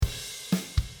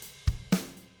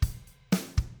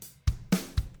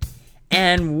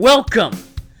and welcome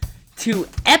to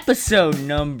episode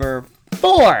number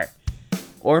 4,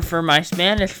 or for my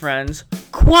Spanish friends,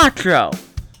 Cuatro,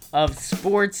 of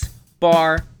Sports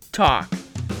Bar Talk.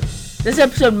 This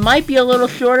episode might be a little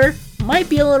shorter, might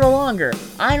be a little longer,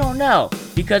 I don't know,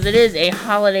 because it is a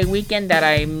holiday weekend that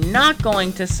I'm not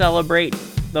going to celebrate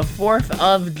the 4th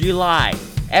of July.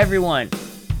 Everyone,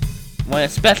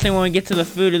 especially when we get to the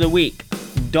food of the week,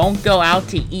 don't go out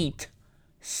to eat.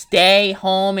 Stay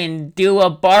home and do a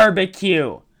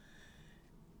barbecue.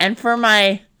 And for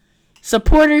my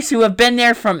supporters who have been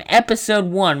there from episode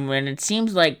 1, when it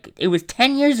seems like it was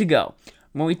 10 years ago,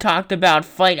 when we talked about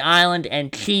Fight Island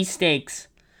and cheesesteaks,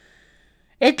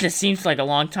 it just seems like a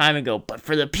long time ago. But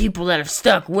for the people that have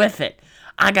stuck with it,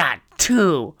 I got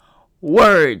 2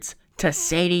 words to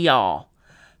say to y'all.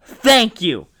 Thank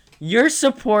you. Your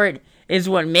support is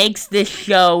what makes this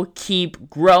show keep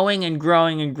growing and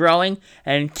growing and growing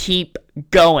and keep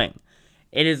going.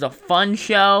 It is a fun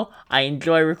show. I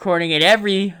enjoy recording it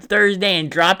every Thursday and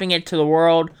dropping it to the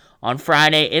world on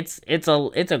Friday. It's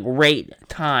a great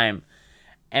time.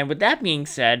 And with that being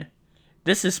said,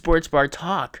 this is Sports Bar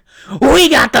Talk. We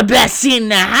got the best seat in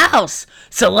the house.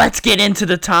 So let's get into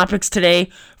the topics today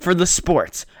for the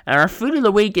sports. And our food of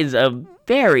the week is a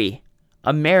very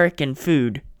American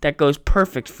food that goes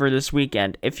perfect for this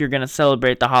weekend if you're going to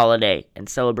celebrate the holiday and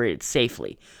celebrate it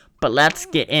safely. But let's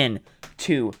get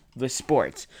into the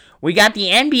sports. We got the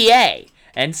NBA,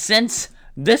 and since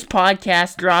this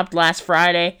podcast dropped last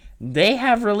Friday, they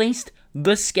have released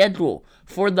the schedule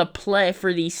for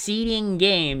the seeding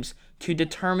games to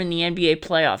determine the NBA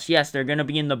playoffs. Yes, they're going to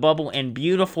be in the bubble in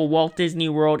beautiful Walt Disney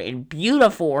World in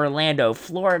beautiful Orlando,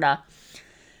 Florida.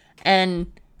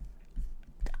 And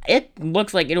it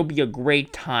looks like it'll be a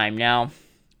great time. Now,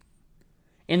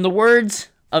 in the words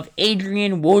of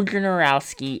Adrian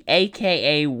Wojnarowski,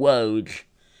 a.k.a. Woj,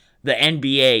 the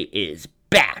NBA is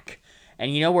back.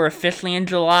 And you know, we're officially in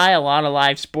July. A lot of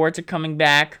live sports are coming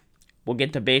back. We'll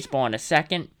get to baseball in a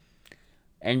second.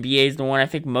 NBA is the one I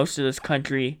think most of this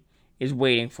country is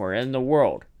waiting for in the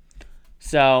world.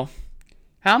 So,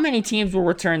 how many teams will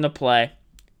return to play?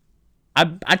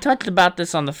 I touched about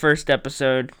this on the first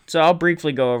episode, so I'll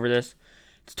briefly go over this.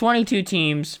 It's 22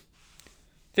 teams,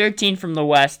 13 from the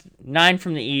West, 9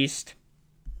 from the East.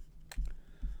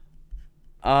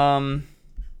 The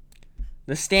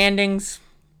standings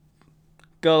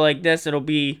go like this. So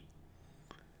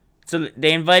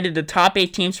they invited the top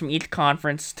 8 teams from each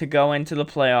conference to go into the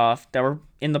playoff, that were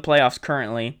in the playoffs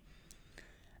currently.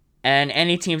 And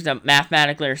any teams that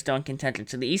mathematically are still in contention.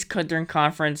 So the Eastern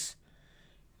Conference,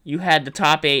 you had the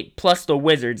top 8 plus the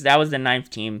Wizards. That was the 9th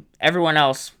team. Everyone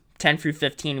else, 10 through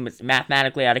 15, was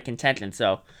mathematically out of contention.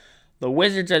 So the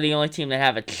Wizards are the only team that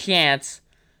have a chance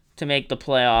to make the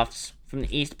playoffs from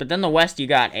the East. But then the West, you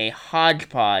got a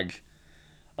hodgepodge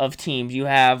of teams. You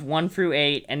have 1 through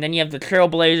 8, and then you have the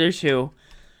Trailblazers, who,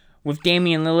 with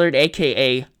Damian Lillard,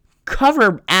 a.k.a.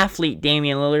 cover athlete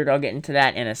Damian Lillard, I'll get into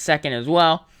that in a second as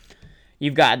well.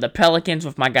 You've got the Pelicans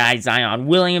with my guy Zion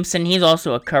Williamson. He's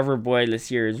also a cover boy this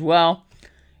year as well.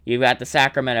 You've got the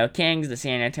Sacramento Kings, the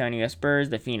San Antonio Spurs,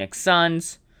 the Phoenix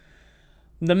Suns.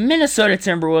 The Minnesota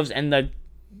Timberwolves and the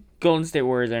Golden State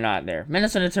Warriors are not there.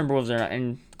 Minnesota Timberwolves are not,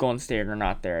 and Golden State are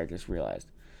not there, I just realized.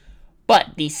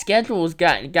 But the schedule has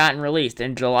gotten released.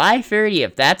 And July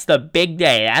 30th, that's the big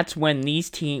day. That's when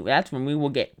we will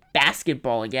get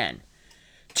basketball again.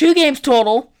 2 games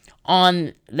total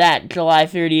on that July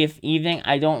 30th evening.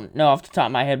 I don't know off the top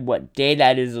of my head what day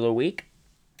that is of the week.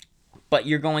 But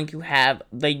you're going to have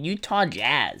the Utah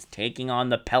Jazz taking on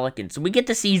the Pelicans. So we get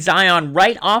to see Zion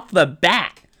right off the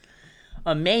bat.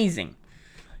 Amazing.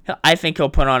 I think he'll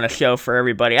put on a show for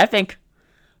everybody. I think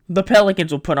the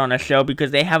Pelicans will put on a show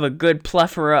because they have a good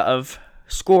plethora of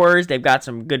scorers. They've got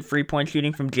some good free-point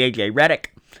shooting from J.J. Redick.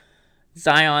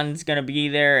 Zion's going to be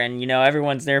there, and,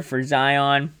 everyone's there for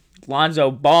Zion. Lonzo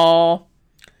Ball.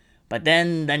 But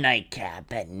then the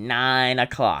nightcap at 9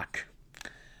 o'clock.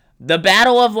 The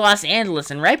Battle of Los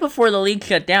Angeles. And right before the league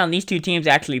shut down, these 2 teams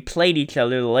actually played each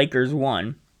other. The Lakers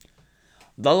won.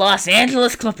 The Los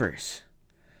Angeles Clippers,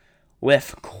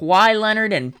 with Kawhi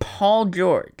Leonard and Paul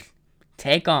George,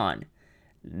 take on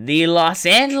the Los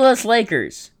Angeles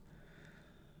Lakers,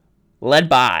 led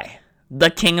by the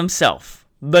king himself,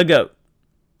 the GOAT,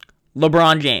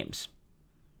 LeBron James,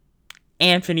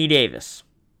 Anthony Davis,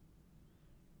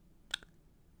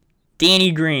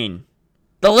 Danny Green.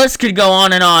 The list could go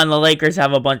on and on. The Lakers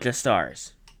have a bunch of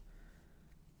stars.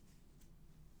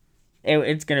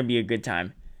 It's going to be a good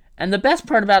time. And the best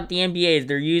part about the NBA is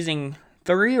they're using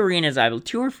 2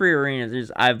 or 3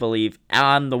 arenas, I believe,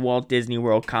 on the Walt Disney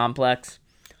World complex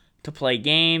to play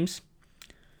games.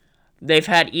 they've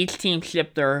had each team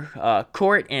ship their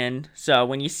court in. So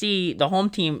when you see the home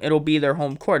team, it'll be their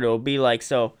home court. It'll be like,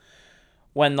 so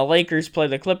when the Lakers play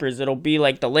the Clippers, it'll be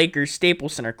like the Lakers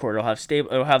Staples Center court.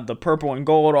 It'll have the purple and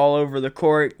gold all over the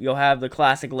court. You'll have the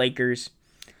classic Lakers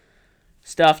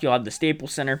stuff. You'll have the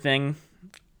Staples Center thing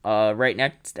right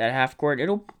next at half court.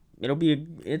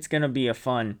 It's gonna be a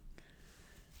fun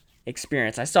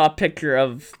experience. I saw a picture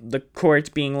of the courts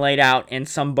being laid out in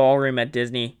some ballroom at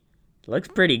Disney. It looks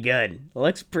pretty good.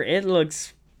 It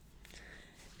looks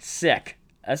sick.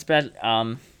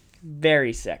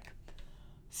 Very sick.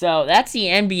 So that's the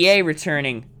NBA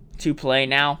returning to play.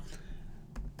 Now,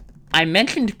 I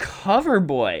mentioned Cover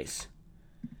Boys.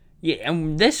 Yeah,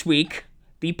 and this week,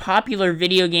 the popular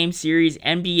video game series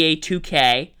NBA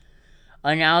 2K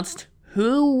announced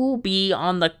who will be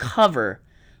on the cover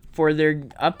for their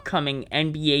upcoming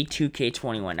NBA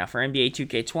 2K21. Now, for NBA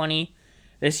 2K20,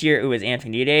 this year it was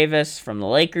Anthony Davis from the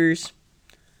Lakers.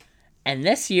 And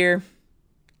this year,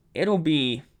 it's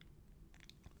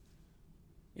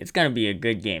going to be a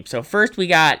good game. So first we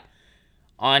got,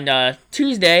 on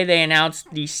Tuesday, they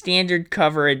announced the standard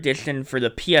cover edition for the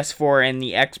PS4 and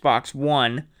the Xbox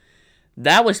One.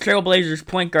 That was Trailblazers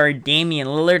point guard Damian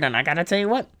Lillard, and I gotta tell you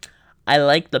what, I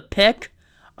like the pick.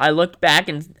 I looked back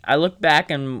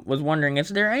and was wondering, is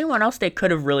there anyone else they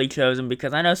could have really chosen?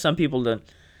 Because I know some people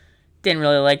didn't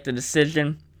really like the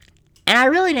decision, and I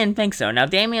really didn't think so. Now,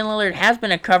 Damian Lillard has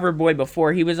been a cover boy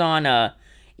before. He was on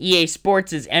EA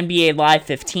Sports' NBA Live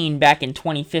 15 back in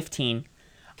 2015.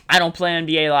 I don't play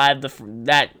NBA Live.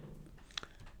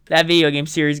 That video game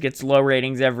series gets low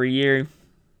ratings every year.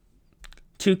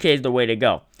 2K is the way to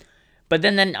go. But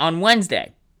then on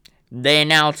Wednesday, they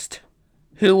announced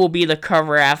who will be the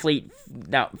cover athlete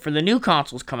for the new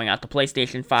consoles coming out, the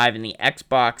PlayStation 5 and the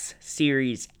Xbox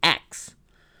Series X.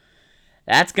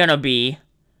 That's going to be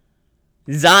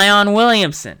Zion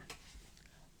Williamson.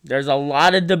 There's a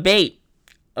lot of debate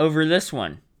over this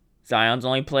one. Zion's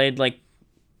only played like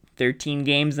 13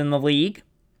 games in the league.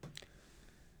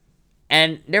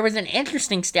 And there was an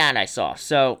interesting stat I saw.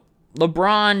 So,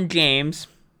 LeBron James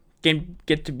didn't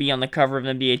get to be on the cover of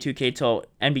NBA 2K till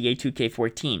NBA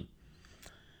 2K14.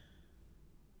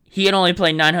 He had only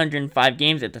played 905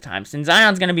 games at the time. Since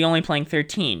Zion's going to be only playing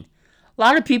 13. A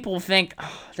lot of people think,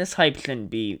 this hype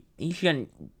he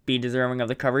shouldn't be deserving of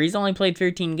the cover. He's only played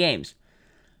 13 games.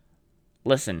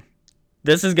 Listen,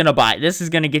 this is going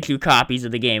to get you copies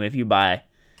of the game if you buy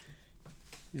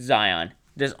Zion.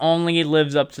 This only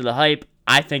lives up to the hype.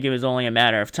 I think it was only a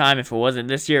matter of time. If it wasn't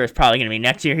this year, it's probably going to be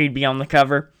next year he'd be on the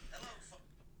cover.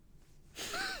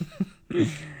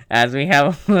 As we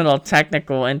have a little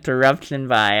technical interruption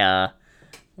by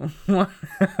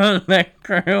the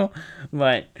crew.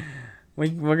 But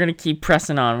we're going to keep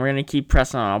pressing on.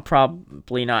 I'll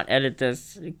probably not edit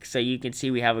this so you can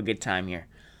see we have a good time here.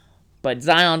 But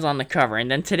Zion's on the cover. And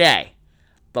then today,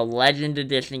 the Legend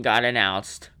Edition got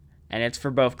announced. And it's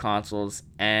for both consoles.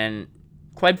 And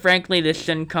quite frankly, this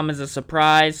shouldn't come as a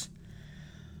surprise.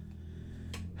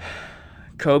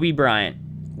 Kobe Bryant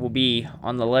will be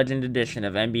on the Legend Edition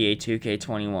of NBA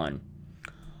 2K21.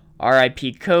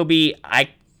 R.I.P. Kobe.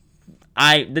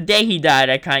 The day he died,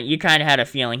 you kind of had a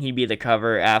feeling he'd be the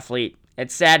cover athlete.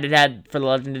 It's sad for the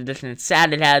Legend Edition. It's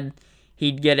sad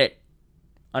he'd get it.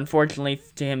 Unfortunately,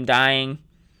 to him dying,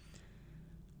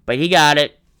 but he got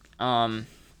it.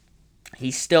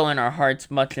 He's still in our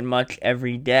hearts much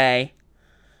every day.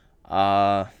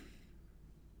 My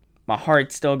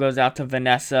heart still goes out to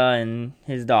Vanessa and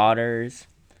his daughters.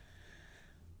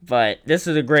 But this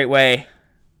is a great way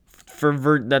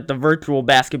that the virtual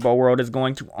basketball world is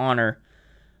going to honor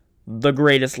the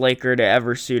greatest Laker to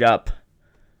ever suit up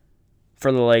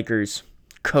for the Lakers,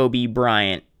 Kobe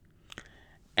Bryant.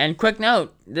 And quick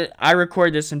note, I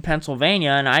record this in Pennsylvania,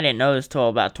 and I didn't know this till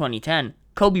about 2010.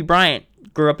 Kobe Bryant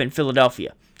grew up in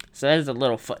Philadelphia. So that is a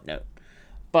little footnote.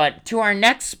 But to our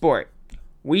next sport,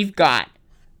 we've got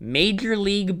Major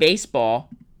League Baseball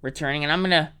returning, and I'm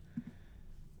going to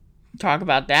talk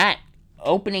about that.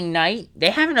 Opening night,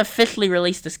 they haven't officially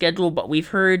released the schedule, but we've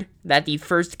heard that the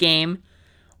first game,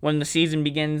 when the season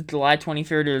begins July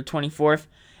 23rd or the 24th,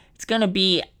 it's going to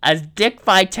be, as Dick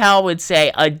Vitale would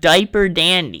say, a diaper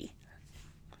dandy.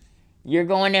 You're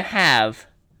going to have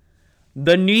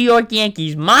the New York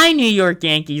Yankees, my New York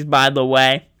Yankees, by the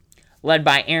way, led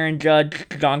by Aaron Judge,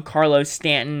 Giancarlo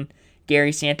Stanton,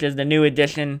 Gary Sanchez, the new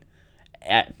addition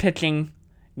at pitching,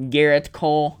 Garrett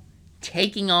Cole,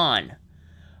 taking on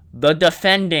the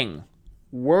defending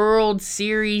World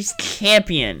Series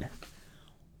champion,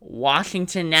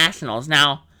 Washington Nationals.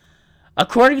 Now,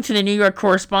 according to the New York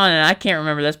correspondent, I can't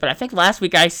remember this, but I think last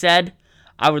week I said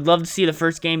I would love to see the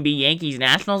first game be Yankees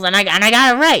Nationals, and I got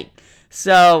it right.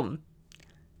 So,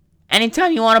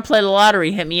 anytime you want to play the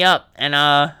lottery, hit me up, and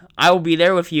I will be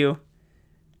there with you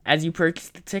as you purchase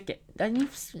the ticket.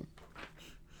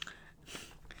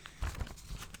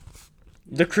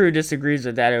 The crew disagrees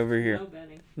with that over here. No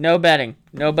betting. No betting.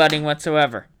 No betting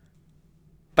whatsoever.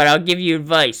 But I'll give you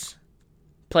advice.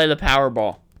 Play the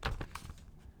Powerball.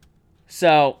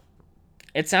 So,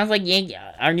 it sounds like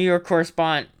our New York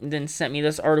correspondent sent me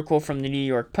this article from the New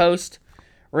York Post,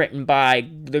 written by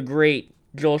the great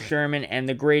Joel Sherman and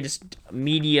the greatest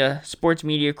sports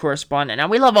media correspondent. Now,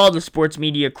 we love all the sports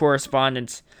media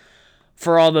correspondents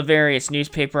for all the various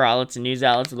newspaper outlets and news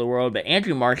outlets of the world, but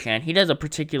Andrew Marchand, he does a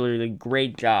particularly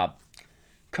great job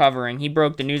covering. He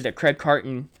broke the news that Craig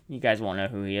Carton, you guys won't know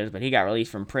who he is, but he got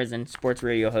released from prison, sports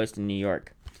radio host in New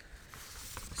York.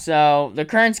 So, the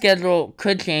current schedule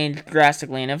could change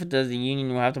drastically, and if it does, the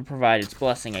union will have to provide its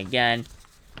blessing again,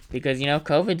 because,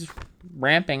 COVID's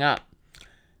ramping up.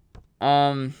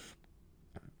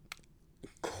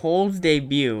 Cole's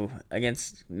debut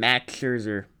against Max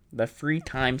Scherzer, the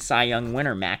three-time Cy Young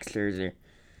winner, Max Scherzer.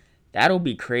 That'll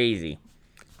be crazy.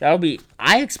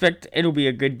 I expect it'll be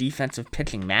a good defensive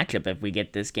pitching matchup if we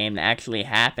get this game to actually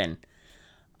happen.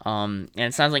 And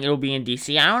it sounds like it'll be in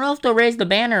DC. I don't know if they'll raise the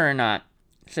banner or not,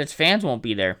 since fans won't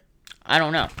be there. I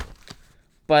don't know.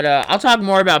 But I'll talk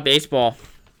more about baseball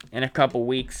in a couple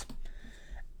weeks.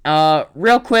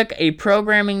 Real quick, a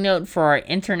programming note for our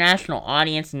international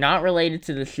audience not related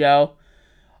to the show.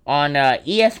 On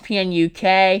ESPN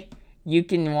UK, you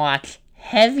can watch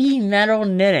Heavy Metal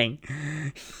Knitting.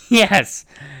 Yes,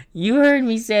 you heard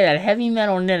me say that, Heavy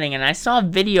Metal Knitting, and I saw a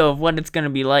video of what it's going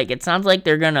to be like. It sounds like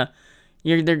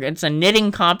it's a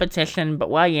knitting competition,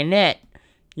 but while you knit,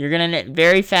 you're going to knit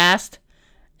very fast,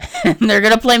 and they're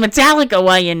going to play Metallica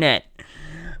while you knit.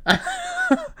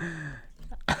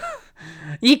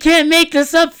 You can't make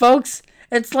this up, folks.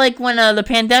 It's like when the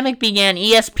pandemic began,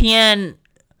 ESPN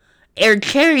aired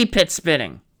cherry pit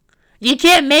spinning. You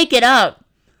can't make it up.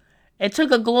 It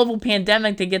took a global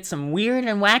pandemic to get some weird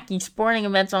and wacky sporting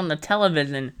events on the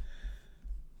television.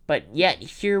 But yet,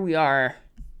 here we are.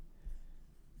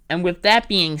 And with that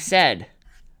being said,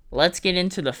 let's get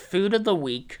into the food of the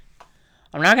week.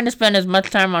 I'm not going to spend as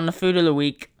much time on the food of the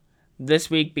week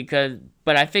this week,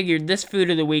 but I figured this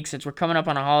food of the week, since we're coming up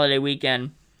on a holiday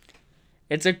weekend,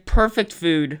 it's a perfect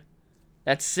food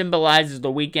that symbolizes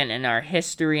the weekend in our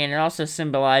history, and it also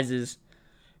symbolizes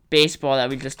baseball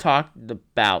that we just talked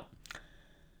about.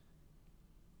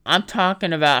 I'm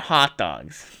talking about hot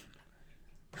dogs.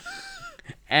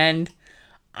 And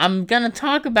I'm going to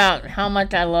talk about how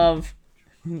much I love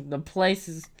the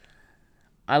places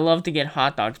I love to get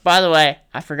hot dogs. By the way,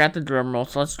 I forgot the drum roll,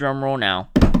 so let's drum roll now.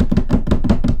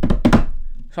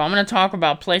 So I'm going to talk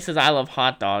about places I love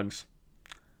hot dogs.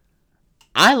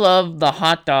 I love the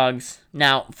hot dogs.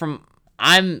 Now,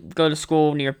 I go to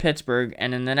school near Pittsburgh,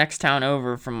 and in the next town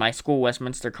over from my school,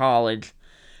 Westminster College,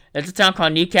 it's a town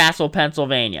called Newcastle,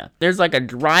 Pennsylvania. There's like a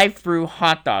drive-through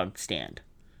hot dog stand.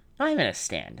 Not even a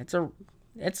stand.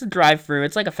 It's a drive-through.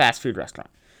 It's like a fast food restaurant.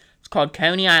 It's called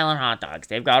Coney Island Hot Dogs.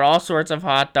 They've got all sorts of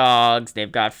hot dogs.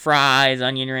 They've got fries,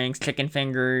 onion rings, chicken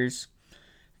fingers,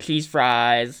 cheese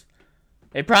fries.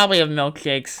 They probably have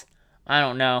milkshakes. I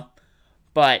don't know.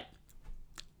 But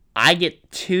I get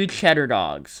 2 cheddar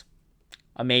dogs.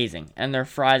 Amazing. And their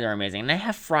fries are amazing. And they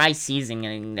have fry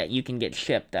seasoning that you can get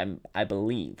shipped, I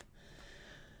believe.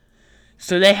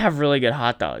 So they have really good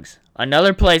hot dogs.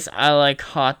 Another place I like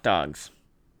hot dogs.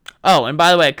 Oh, and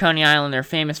by the way, at Coney Island, they're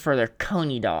famous for their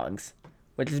Coney dogs,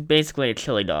 which is basically a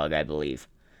chili dog, I believe.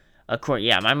 Of course,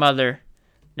 yeah, my mother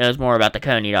knows more about the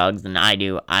Coney dogs than I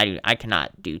do. I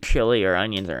cannot do chili or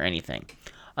onions or anything.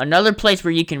 Another place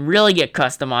where you can really get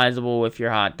customizable with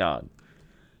your hot dog.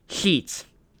 Sheetz.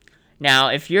 Now,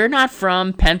 if you're not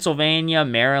from Pennsylvania,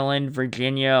 Maryland,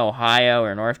 Virginia, Ohio,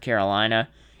 or North Carolina,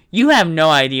 you have no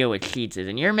idea what Sheetz is,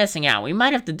 and you're missing out. We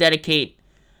might have to dedicate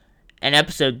an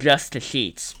episode just to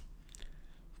Sheetz.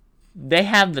 They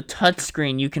have the touch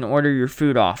screen you can order your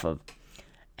food off of.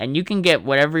 And you can get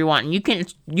whatever you want. And you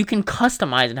can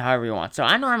customize it however you want. So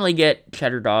I normally get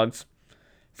cheddar dogs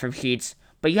from Sheetz.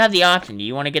 But you have the option. Do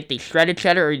you want to get the shredded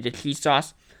cheddar or the cheese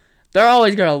sauce? They're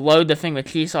always going to load the thing with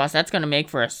cheese sauce. That's going to make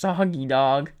for a soggy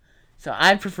dog. So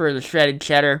I prefer the shredded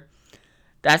cheddar.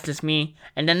 That's just me.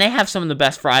 And then they have some of the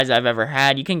best fries I've ever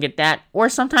had. You can get that. Or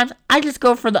sometimes I just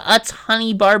go for the Utz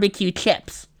Honey Barbecue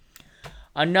Chips.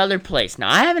 Another place. Now,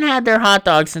 I haven't had their hot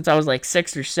dogs since I was like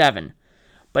 6 or 7.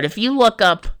 But if you look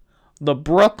up the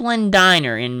Brooklyn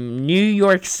Diner in New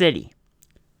York City,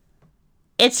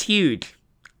 it's huge.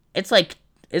 It's like,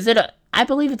 I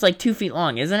believe it's like 2 feet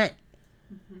long, isn't it?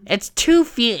 It's 2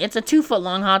 feet. It's a 2-foot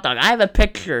long hot dog. I have a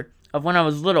picture of when I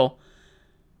was little.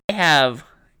 They have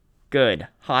good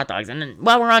hot dogs. And then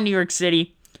while we're on New York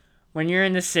City, when you're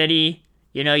in the city,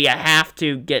 you have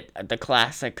to get the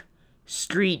classic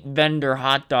street vendor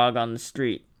hot dog on the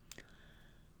street.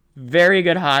 Very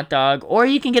good hot dog. Or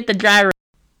you can get the gyro.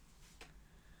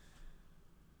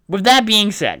 With that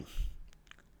being said,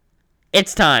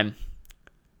 it's time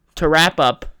to wrap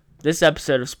up this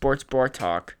episode of Sports Bar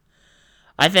Talk.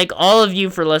 I thank all of you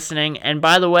for listening. And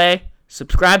by the way,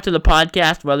 subscribe to the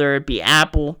podcast, whether it be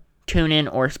Apple,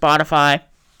 TuneIn, or Spotify.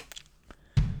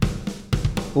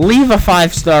 Leave a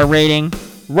 5-star rating.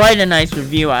 Write a nice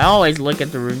review. I always look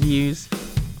at the reviews.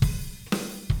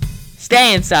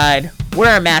 Stay inside.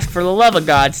 Wear a mask. For the love of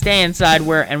God, stay inside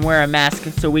and wear a mask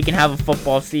so we can have a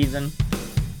football season.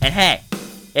 And hey,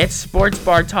 it's Sports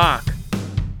Bar Talk,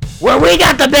 where we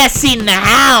got the best seat in the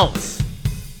house.